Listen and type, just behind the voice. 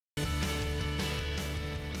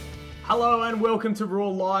Hello and welcome to Raw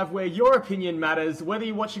Live, where your opinion matters. Whether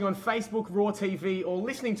you're watching on Facebook, Raw TV, or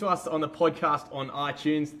listening to us on the podcast on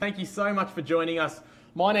iTunes, thank you so much for joining us.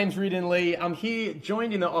 My name's Tevita Li. I'm here,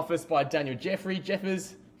 joined in the office by Daniel Jeffrey.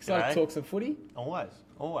 Jeffers, excited to talk some footy?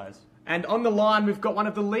 Always. And on the line, we've got one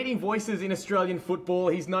of the leading voices in Australian football.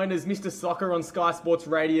 He's known as Mr. Soccer on Sky Sports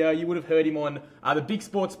Radio. You would have heard him on the Big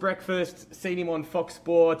Sports Breakfast, seen him on Fox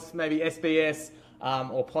Sports, maybe SBS,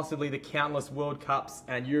 or possibly the countless World Cups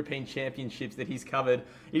and European Championships that he's covered.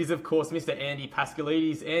 It is, of course, Mr. Andy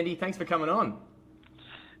Pascalides. Andy, thanks for coming on.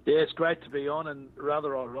 Yeah, it's great to be on, and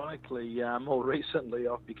rather ironically, more recently,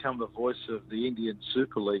 I've become the voice of the Indian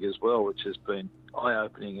Super League as well, which has been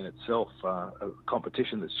eye-opening in itself, a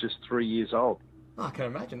competition that's just 3 years old. Oh, I can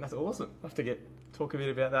imagine. That's awesome. I'll have to talk a bit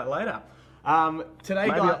about that later.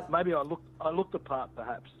 Today, maybe I looked the part,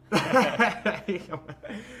 perhaps.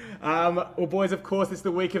 Well, boys, of course, it's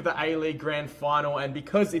the week of the A-League Grand Final, and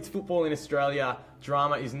because it's football in Australia,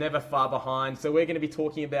 drama is never far behind. So we're going to be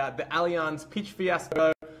talking about the Allianz pitch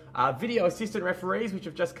fiasco, video assistant referees, which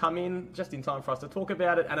have just come in just in time for us to talk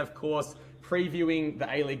about it, and of course, previewing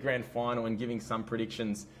the A-League Grand Final and giving some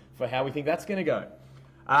predictions for how we think that's going to go.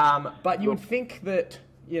 But you would think that,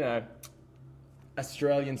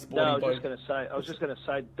 Australian sporting... No, I was just going to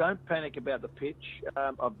say, don't panic about the pitch.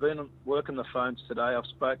 I've been working the phones today. I've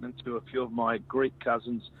spoken to a few of my Greek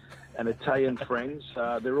cousins and Italian friends.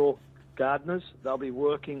 They're all gardeners. They'll be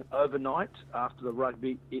working overnight after the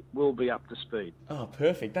rugby. It will be up to speed. Oh,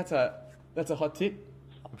 perfect. That's a hot tip.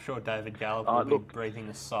 I'm sure David Gallop will be breathing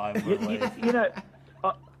a sigh of relief.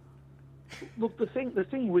 Look, the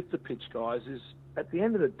thing with the pitch, guys, is at the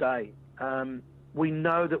end of the day, we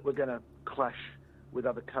know that we're going to clash with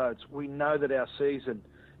other codes. We know that our season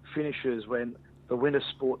finishes when the winter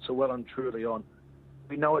sports are well and truly on.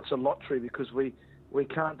 We know it's a lottery because we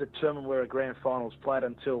can't determine where a grand final's played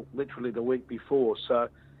until literally the week before. So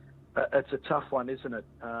it's a tough one, isn't it?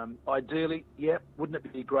 Ideally, wouldn't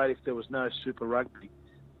it be great if there was no Super Rugby?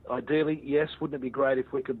 Ideally, yes, wouldn't it be great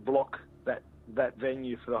if we could block that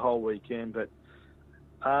venue for the whole weekend? But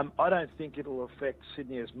I don't think it'll affect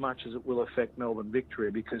Sydney as much as it will affect Melbourne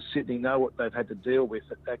Victory, because Sydney know what they've had to deal with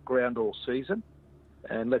at that ground all season.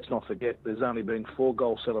 And let's not forget, there's only been 4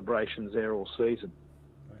 goal celebrations there all season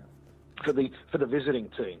for the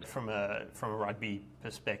visiting teams. From a rugby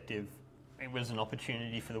perspective, it was an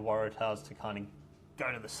opportunity for the Waratahs to kind of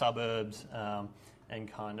go to the suburbs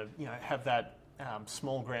and kind of have that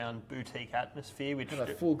small ground boutique atmosphere, which have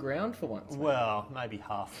a full ground for once. Well, maybe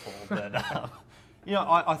half full, but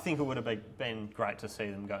I think it would have been great to see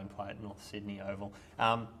them go and play at North Sydney Oval.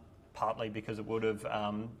 Partly because it would have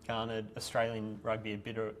garnered Australian rugby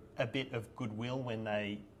a bit of goodwill when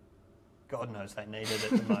God knows they need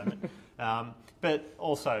it at the moment. But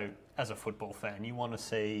also, as a football fan, you want to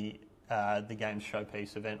see the game's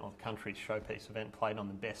showpiece event or the country's showpiece event played on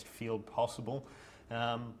the best field possible.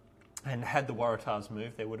 And had the Waratahs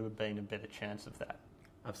moved, there would have been a better chance of that.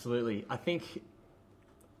 Absolutely.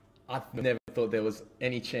 I've never thought there was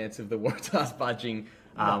any chance of the Waratahs budging.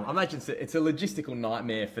 I imagine it's a logistical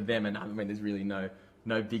nightmare for them, and I mean, there's really no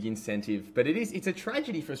big incentive. But it's a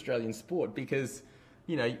tragedy for Australian sport because,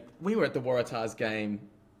 we were at the Waratahs game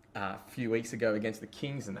a few weeks ago against the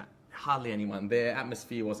Kings, and that hardly anyone there.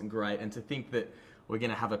 Atmosphere wasn't great, and to think that we're going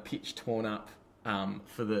to have a pitch torn up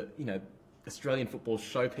for the Australian football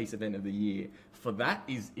showpiece event of the year, for that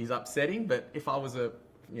is upsetting. But if I was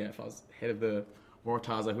if I was head of the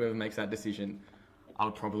Waratahs or whoever makes that decision, I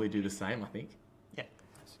would probably do the same, I think. Yeah,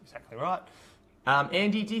 that's exactly right.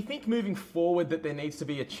 Andy, do you think moving forward that there needs to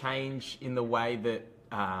be a change in the way that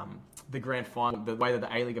the grand final, the way that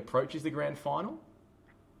the A-League approaches the grand final?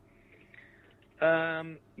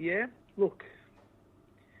 Yeah, look,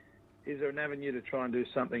 is there an avenue to try and do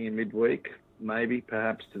something in midweek? Maybe,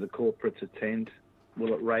 perhaps, do the corporates attend?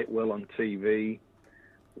 Will it rate well on TV?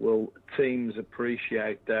 Will teams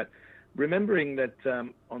appreciate that? Remembering that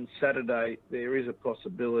on Saturday there is a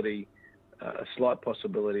possibility, a slight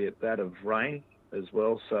possibility at that, of rain as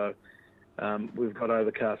well. So we've got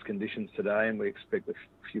overcast conditions today, and we expect a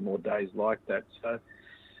few more days like that. So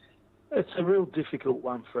it's a real difficult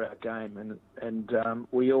one for our game, and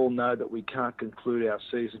we all know that we can't conclude our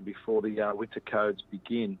season before the winter codes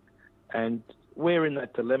begin. And we're in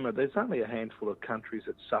that dilemma. There's only a handful of countries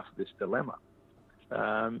that suffer this dilemma.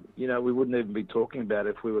 We wouldn't even be talking about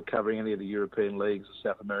it if we were covering any of the European leagues or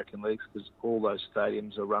South American leagues, because all those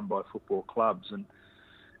stadiums are run by football clubs, and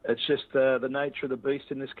it's just the nature of the beast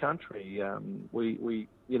in this country. We're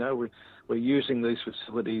using these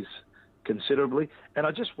facilities considerably, and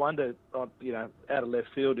I just wonder, out of left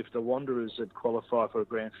field, if the Wanderers had qualified for a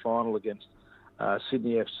grand final against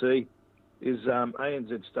Sydney FC is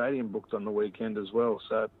ANZ Stadium booked on the weekend as well.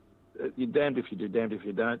 So you're damned if you do, damned if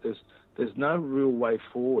you don't. There's no real way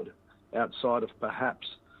forward outside of perhaps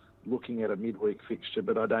looking at a midweek fixture,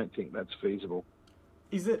 but I don't think that's feasible.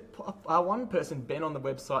 Is it one person, Ben, on the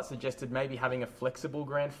website suggested maybe having a flexible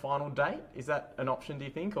grand final date? Is that an option, do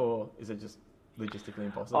you think, or is it just logistically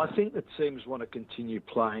impossible? I think the teams want to continue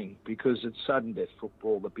playing because it's sudden death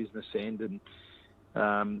football, the business end,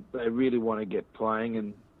 and they really want to get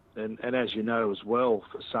playing. And as you know as well,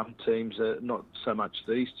 for some teams, not so much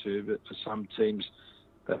these two, but for some teams,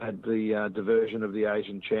 they had the diversion of the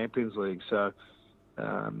Asian Champions League. So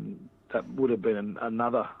that would have been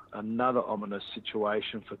another ominous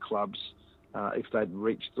situation for clubs if they'd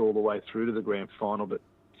reached all the way through to the grand final. But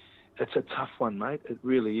it's a tough one, mate. It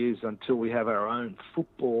really is, until we have our own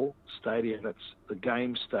football stadium. That's the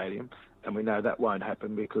game stadium, and we know that won't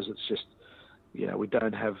happen because it's just, we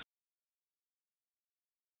don't have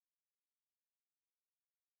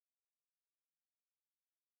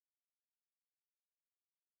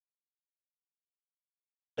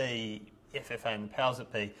the FFA and the powers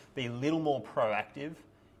that be a little more proactive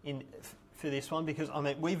for this one, because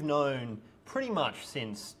we've known pretty much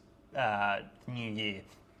since New Year,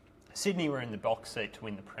 Sydney were in the box seat to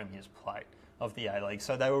win the Premier's Plate of the A-League,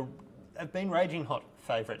 so they've been raging hot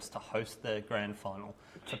favourites to host the grand final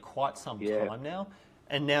for quite some time now.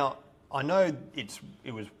 And now I know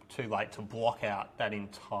it was too late to block out that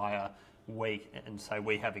entire week and say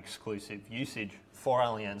we have exclusive usage for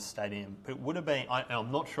Allianz Stadium. But it would have been,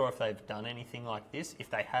 I'm not sure if they've done anything like this. If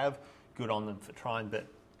they have, good on them for trying, but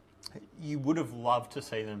you would have loved to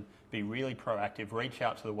see them be really proactive, reach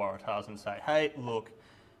out to the Waratahs and say, hey, look,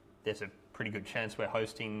 there's a pretty good chance we're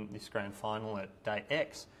hosting this grand final at date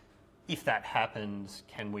X. If that happens,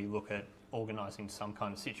 can we look at organising some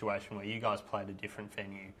kind of situation where you guys play at a different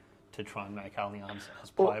venue to try and make Allianz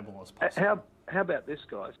as playable as possible? How about this,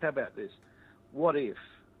 guys? How about this? What if,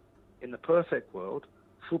 in the perfect world,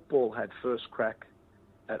 football had first crack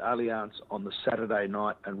at Allianz on the Saturday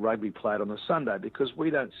night and rugby played on the Sunday? Because we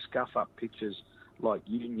don't scuff up pitches like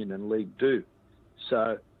Union and League do.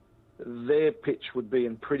 So their pitch would be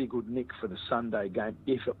in pretty good nick for the Sunday game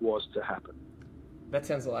if it was to happen. That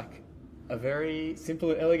sounds like a very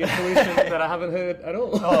simple and elegant solution that I haven't heard at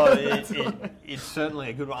all. It's certainly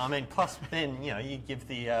a good one. Plus then, you give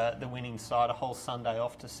the winning side a whole Sunday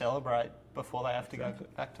off to celebrate before they have to go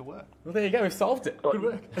back to work. Well, there you go. We've solved it. Good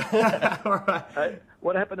work. All right. Hey,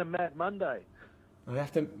 what happened to Mad Monday? We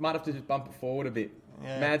might have to just bump it forward a bit.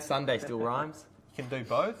 Yeah. Mad Sunday still rhymes. You can do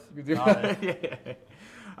both. Yeah.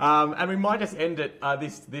 And we might just end it,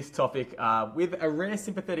 this topic with a rare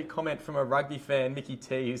sympathetic comment from a rugby fan, Mickey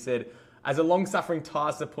T, who said, as a long-suffering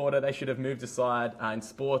Tars supporter, they should have moved aside in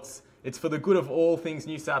sports. It's for the good of all things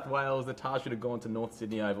New South Wales. The Tars should have gone to North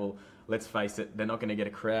Sydney Oval. Let's face it, they're not going to get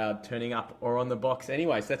a crowd turning up or on the box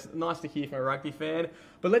anyway. So that's nice to hear from a rugby fan.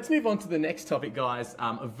 But let's move on to the next topic, guys,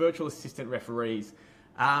 of virtual assistant referees.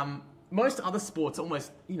 Most other sports,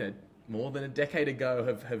 almost, more than a decade ago,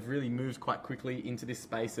 have really moved quite quickly into this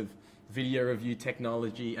space of video review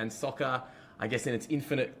technology, and soccer, I guess in its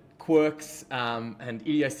infinite quirks and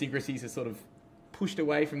idiosyncrasies, has sort of pushed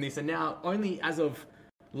away from this. And now only as of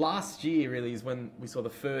last year really is when we saw the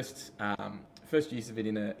first use of it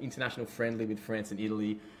in an international friendly with France and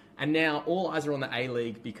Italy. And now all eyes are on the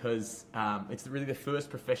A-League because it's really the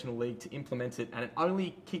first professional league to implement it, and it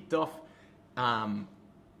only kicked off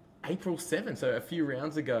April 7, so a few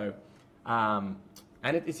rounds ago. And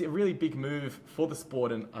it's a really big move for the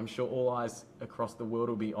sport, and I'm sure all eyes across the world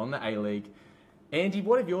will be on the A-League. Andy,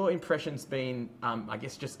 what have your impressions been, I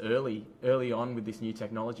guess, just early on with this new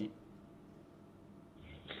technology?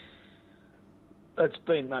 It's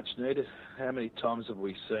been much needed. How many times have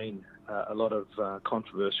we seen a lot of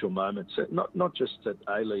controversial moments, not just at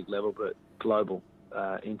A-League level, but global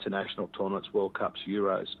international tournaments, World Cups,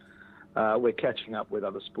 Euros? We're catching up with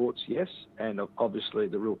other sports, yes, and obviously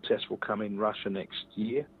the real test will come in Russia next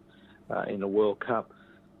year in the World Cup.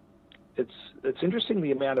 It's interesting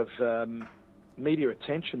the amount of media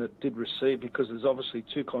attention it did receive, because there's obviously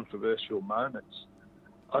two controversial moments.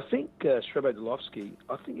 I think Srebotlovsky,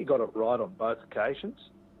 he got it right on both occasions.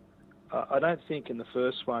 I don't think in the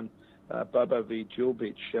first one, Bobo v.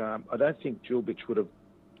 Djulbic, I don't think Djulbic would have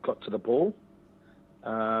got to the ball.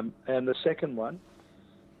 And the second one,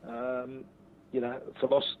 Holosko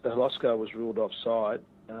was ruled offside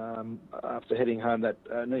after heading home that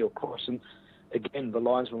Neil cross, and again the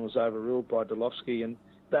linesman was overruled by Dolovsky, and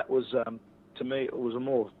that was, to me, it was a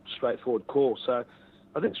more straightforward call. So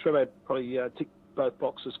I think Srebot probably ticked both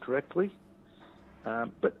boxes correctly.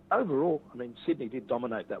 But overall, Sydney did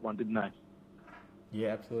dominate that one, didn't they? Yeah,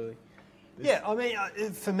 absolutely. Yeah, I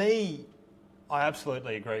mean, for me, I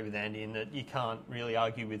absolutely agree with Andy in that you can't really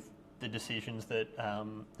argue with the decisions that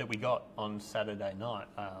that we got on Saturday night.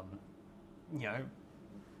 You know,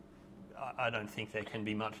 I don't think there can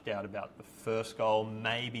be much doubt about the first goal.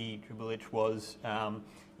 Maybe Tribulic was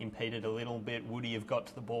impeded a little bit. Would he have got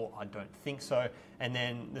to the ball? I don't think so. And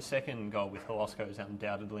then the second goal with Holosko is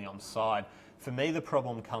undoubtedly onside. For me, the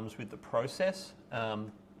problem comes with the process.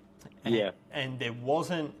 And there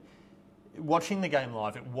wasn't, watching the game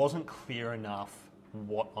live, it wasn't clear enough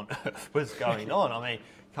what on earth was going on. I mean,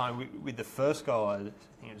 kind of with the first goal, I think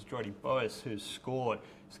it was Jordy Boas who scored.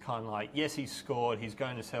 It's kind of like, yes, he's scored, he's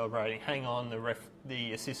going to celebrating. Hang on,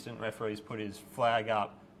 the assistant referee's put his flag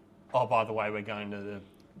up. Oh, by the way, we're going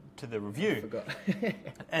to the review. I forgot.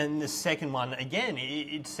 And the second one, again,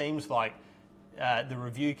 it seems like the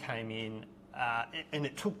review came in and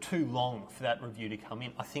it took too long for that review to come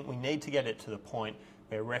in. I think we need to get it to the point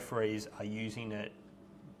where referees are using it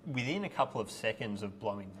within a couple of seconds of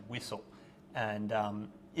blowing the whistle. And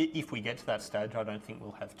if we get to that stage, I don't think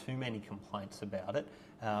we'll have too many complaints about it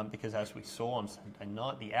because as we saw on Saturday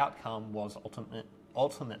night, the outcome was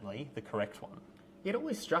ultimately the correct one. It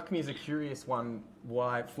always struck me as a curious one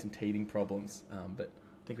why some teething problems, but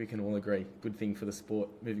I think we can all agree, good thing for the sport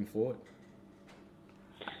moving forward.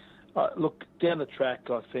 Look, down the track,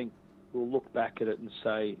 I think we'll look back at it and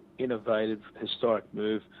say, innovative, historic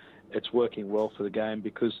move. It's working well for the game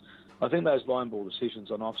because I think those line ball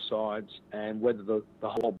decisions on offsides and whether the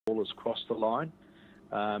whole ball has crossed the line,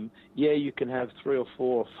 you can have 3 or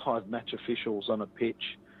 4 or 5 match officials on a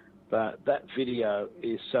pitch, but that video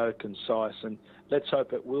is so concise, and let's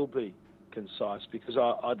hope it will be concise because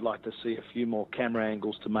I'd like to see a few more camera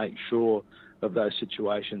angles to make sure of those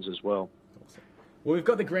situations as well. Well, we've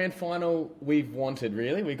got the grand final we've wanted,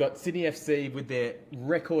 really. We've got Sydney FC with their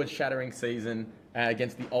record-shattering season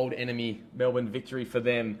against the old enemy, Melbourne. Victory for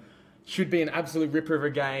them. Should be an absolute ripper of a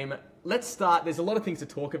game. Let's start. There's a lot of things to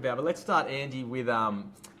talk about, but let's start, Andy, with, I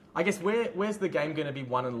guess, where's the game going to be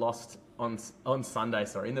won and lost on Sunday,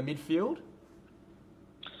 in the midfield?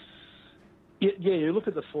 Yeah, you look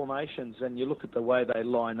at the formations and you look at the way they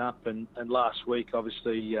line up, and last week,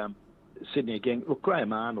 obviously, Sydney again. Look,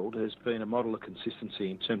 Graham Arnold has been a model of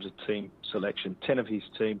consistency in terms of team selection. 10 of his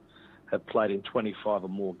team have played in 25 or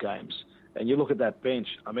more games. And you look at that bench,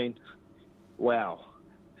 I mean, wow.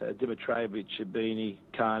 Dimitrovic, Abini,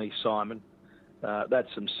 Carney, Simon. That's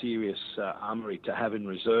some serious armoury to have in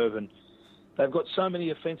reserve. And they've got so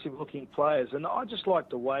many offensive-looking players. And I just like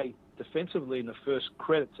the way, defensively, in the first,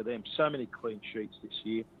 credit to them, so many clean sheets this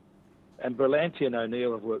year. And Berlanti and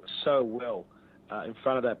O'Neill have worked so well in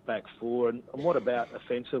front of that back four. And what about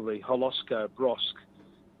offensively? Holosko, Brosk,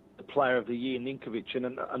 the player of the year, Ninkovic,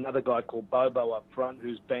 and another guy called Bobo up front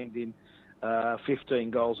who's banged in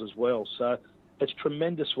 15 goals as well. So it's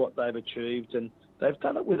tremendous what they've achieved, and they've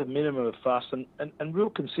done it with a minimum of fuss and real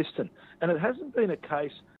consistent. And it hasn't been a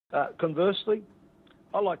case, conversely,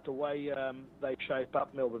 I like the way they shape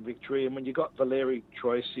up Melbourne Victory. And when you got Valeri,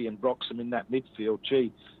 Troisi and Broxham in that midfield,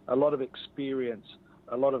 a lot of experience,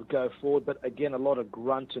 a lot of go forward, but again, a lot of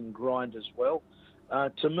grunt and grind as well.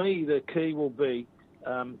 To me, the key will be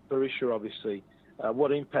Berisha, obviously,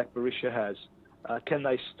 what impact Berisha has. Can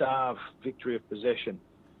they starve Victory of possession?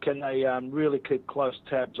 Can they really keep close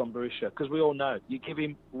tabs on Berisha? Because we all know, you give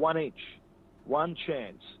him 1 inch, one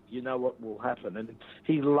chance, you know what will happen. And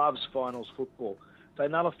he loves finals football. They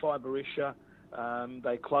nullify Berisha,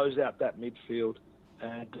 they close out that midfield,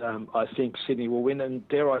 and I think Sydney will win. And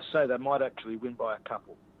dare I say, they might actually win by a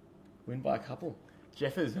couple. Win by a couple.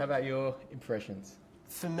 Jeffers, how about your impressions?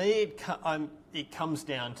 For me, it comes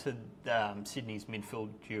down to Sydney's midfield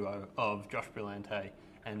duo of Josh Brillante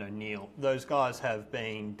and O'Neill. Those guys have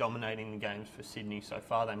been dominating the games for Sydney so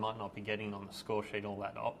far. They might not be getting on the score sheet all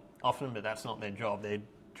that often, but that's not their job. Their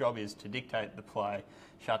job is to dictate the play,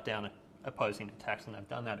 shut down opposing attacks, and they've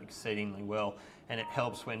done that exceedingly well. And it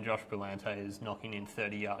helps when Josh Brillante is knocking in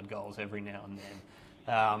 30-yard goals every now and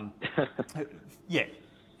then.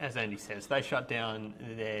 As Andy says, they shut down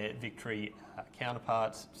their Victory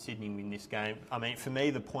counterparts. Sydney win this game. I mean, for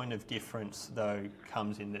me, the point of difference, though,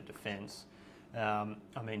 comes in the defence.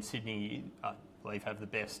 Sydney, I believe, have the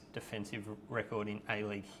best defensive record in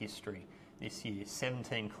A-League history this year.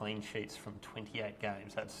 17 clean sheets from 28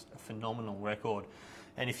 games. That's a phenomenal record.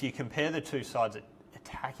 And if you compare the two sides'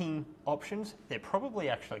 attacking options, they're probably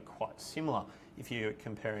actually quite similar. If you're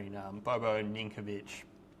comparing Bobo, Ninkovic,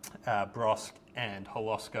 Brosk and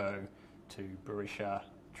Holosko to Berisha,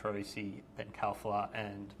 Troisi, Ben Kalfala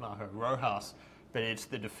and Maho Rojas. But it's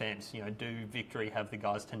the defence. Do Victory have the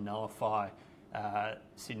guys to nullify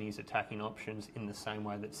Sydney's attacking options in the same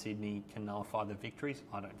way that Sydney can nullify the victories?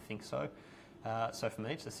 I don't think so. So for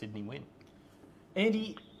me, it's a Sydney win.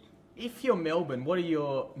 Andy, if you're Melbourne, what are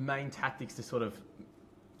your main tactics to sort of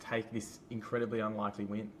take this incredibly unlikely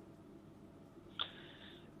win?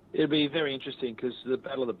 It'll be very interesting because the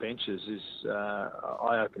battle of the benches is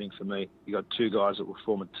eye-opening for me. You got two guys that were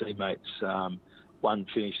former teammates. One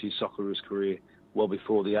finished his Socceroos career well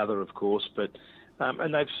before the other, of course, but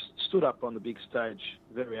and they've stood up on the big stage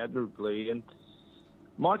very admirably. And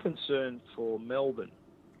my concern for Melbourne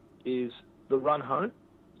is the run home,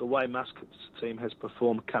 the way Muscat's team has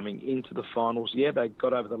performed coming into the finals. Yeah, they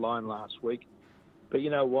got over the line last week, but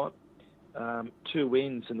you know what? 2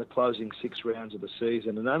 wins in the closing 6 rounds of the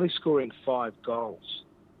season and only scoring 5 goals.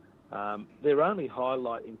 Their only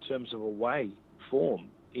highlight in terms of away form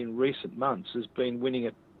in recent months has been winning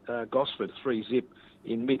at Gosford 3-0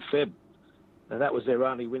 in mid-Feb. And that was their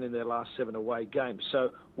only win in their last 7 away games.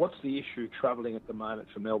 So what's the issue travelling at the moment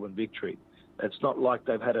for Melbourne Victory? It's not like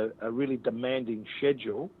they've had a really demanding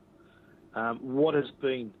schedule. What has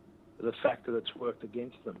been the factor that's worked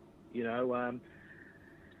against them? You know,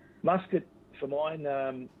 Muscat, for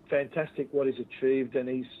mine, fantastic what he's achieved, and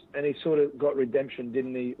he sort of got redemption,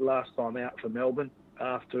 didn't he, last time out for Melbourne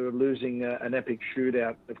after losing an epic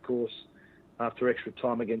shootout, of course, after extra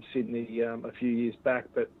time against Sydney a few years back.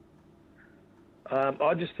 But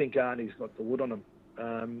I just think Arnie's got the wood on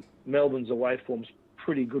him. Melbourne's away form's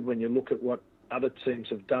pretty good when you look at what other teams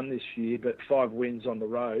have done this year, but 5 wins on the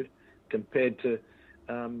road compared to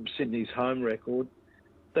Sydney's home record.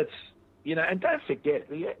 That's, you know, and don't forget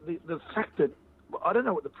the fact that, I don't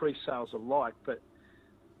know what the pre-sales are like, but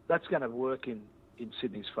that's going to work in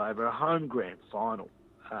Sydney's favour, a home grand final.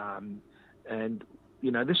 And,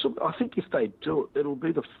 you know, I think if they do it, it'll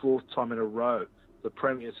be the 4th time in a row the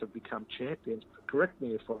Premiers have become champions. Correct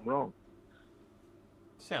me if I'm wrong.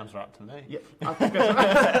 Sounds right to me. Yeah, I think that's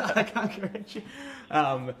right. I can't correct you.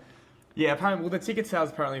 Yeah, apparently, well, the ticket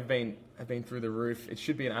sales apparently have been through the roof. It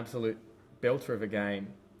should be an absolute belter of a game.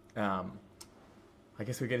 I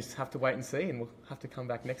guess we're going to have to wait and see, and we'll have to come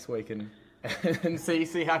back next week and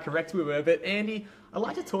see how correct we were. But Andy, I'd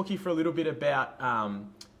like to talk to you for a little bit about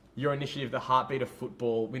your initiative, the Heartbeat of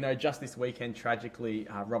Football. We know just this weekend, tragically,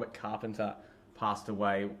 Robert Carpenter passed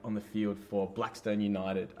away on the field for Blackstone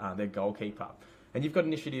United, their goalkeeper. And you've got an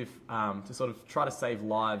initiative to sort of try to save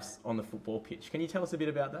lives on the football pitch. Can you tell us a bit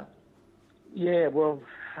about that? Yeah, well,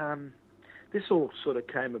 this all sort of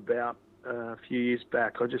came about a few years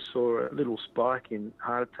back. I just saw a little spike in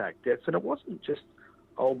heart attack deaths, and it wasn't just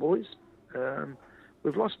old boys.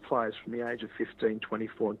 We've lost players from the age of 15,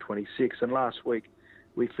 24 and 26, and last week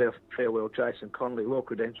we farewell Jason Connolly,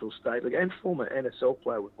 well-credentialed state league and former NSL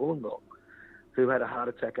player with Wollongong, who had a heart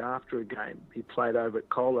attack after a game. He played over at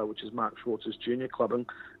Colo, which is Mark Schwartz's junior club,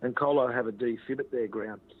 and Colo have a defib at their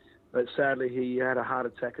ground. But sadly, he had a heart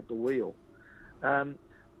attack at the wheel.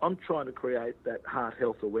 I'm trying to create that heart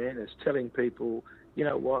health awareness, telling people, you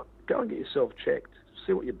know what, go and get yourself checked,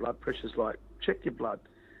 see what your blood pressure's like, check your blood,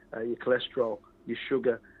 your cholesterol, your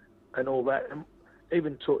sugar, and all that. And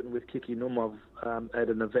even talking with Kiki Numov at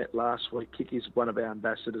an event last week. Kiki's one of our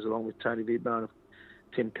ambassadors, along with Tony Vidmo and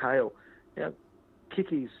Tim Cale. You know,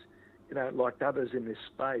 Kiki's, you know, like others in this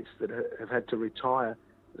space that have had to retire,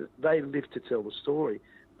 they live to tell the story.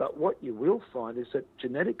 But what you will find is that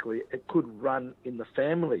genetically it could run in the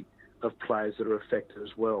family of players that are affected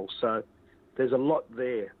as well. So there's a lot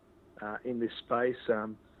there in this space.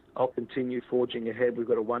 I'll continue forging ahead. We've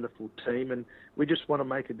got a wonderful team, and we just want to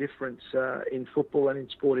make a difference in football and in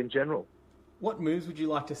sport in general. What moves would you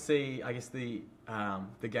like to see, I guess, the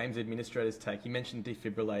game's administrators take? You mentioned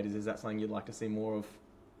defibrillators. Is that something you'd like to see more of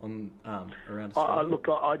around Australia? Look,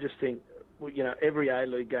 I just think, you know, every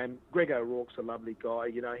A-League game, Greg O'Rourke's a lovely guy.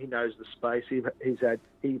 You know, he knows the space.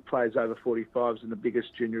 He plays over 45s in the biggest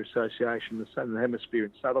junior association in the Southern Hemisphere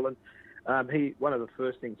in Sutherland. One of the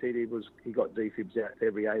first things he did was he got defibs out to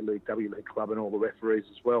every A-League, W-League club and all the referees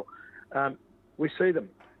as well. We see them,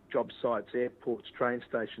 job sites, airports, train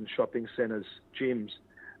stations, shopping centres, gyms.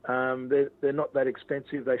 They're not that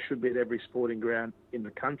expensive. They should be at every sporting ground in the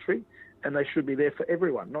country, and they should be there for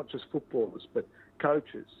everyone, not just footballers, but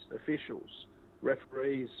coaches, officials,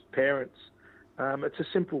 referees, parents. It's a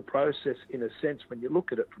simple process in a sense when you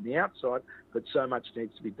look at it from the outside, but so much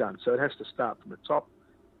needs to be done. So it has to start from the top,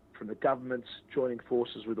 from the governments joining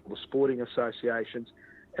forces with all the sporting associations.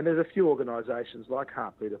 And there's a few organisations like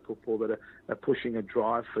Heartbeat of Football that are pushing a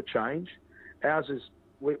drive for change. Ours is,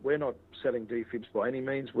 we're not selling defibs by any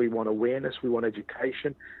means. We want awareness. We want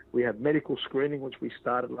education. We have medical screening, which we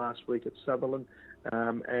started last week at Sutherland.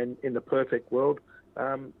 And in the perfect world,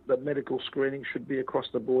 that medical screening should be across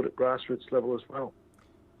the board at grassroots level as well.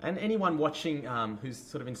 And anyone watching who's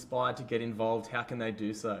sort of inspired to get involved, how can they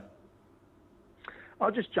do so?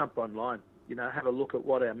 I'll just jump online, have a look at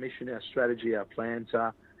what our mission, our strategy, our plans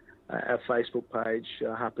are, our Facebook page,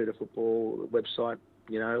 Heartbeat Football website,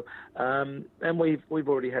 and we've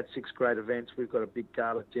already had 6 great events. We've got a big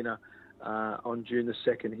gala dinner on June the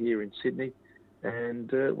 2nd here in Sydney,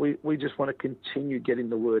 and we just want to continue getting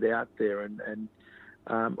the word out there. And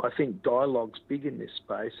I think dialogue's big in this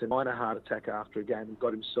space. And minor heart attack after a game,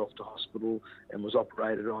 got himself to hospital and was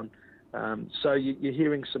operated on. So you're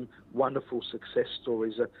hearing some wonderful success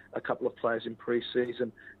stories. A couple of players in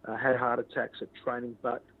pre-season had heart attacks at training,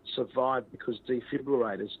 but survived because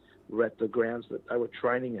defibrillators were at the grounds that they were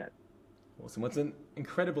training at. Awesome. Well, it's an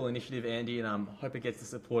incredible initiative, Andy, and I hope it gets the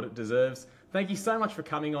support it deserves. Thank you so much for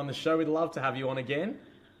coming on the show. We'd love to have you on again.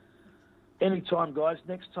 Anytime, guys.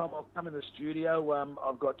 Next time I'll come in the studio.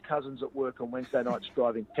 I've got cousins at work on Wednesday nights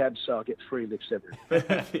driving cabs, so I'll get free lifts everywhere.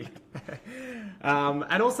 Perfect.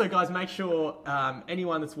 And also, guys, make sure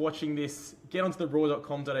anyone that's watching this, get onto the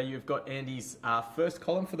raw.com.au. You've got Andy's first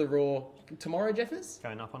column for the Raw tomorrow, Jeffers?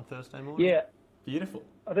 Going up on Thursday morning. Yeah. Beautiful.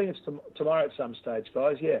 I think it's tomorrow at some stage,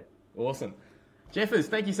 guys. Yeah. Awesome. Jeffers,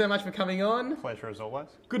 thank you so much for coming on. Pleasure as always.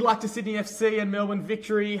 Good luck to Sydney FC and Melbourne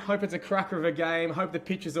victory. Hope it's a cracker of a game. Hope the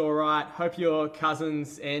pitch is all right. Hope your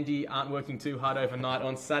cousins, Andy, aren't working too hard overnight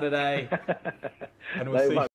on Saturday. And we'll see.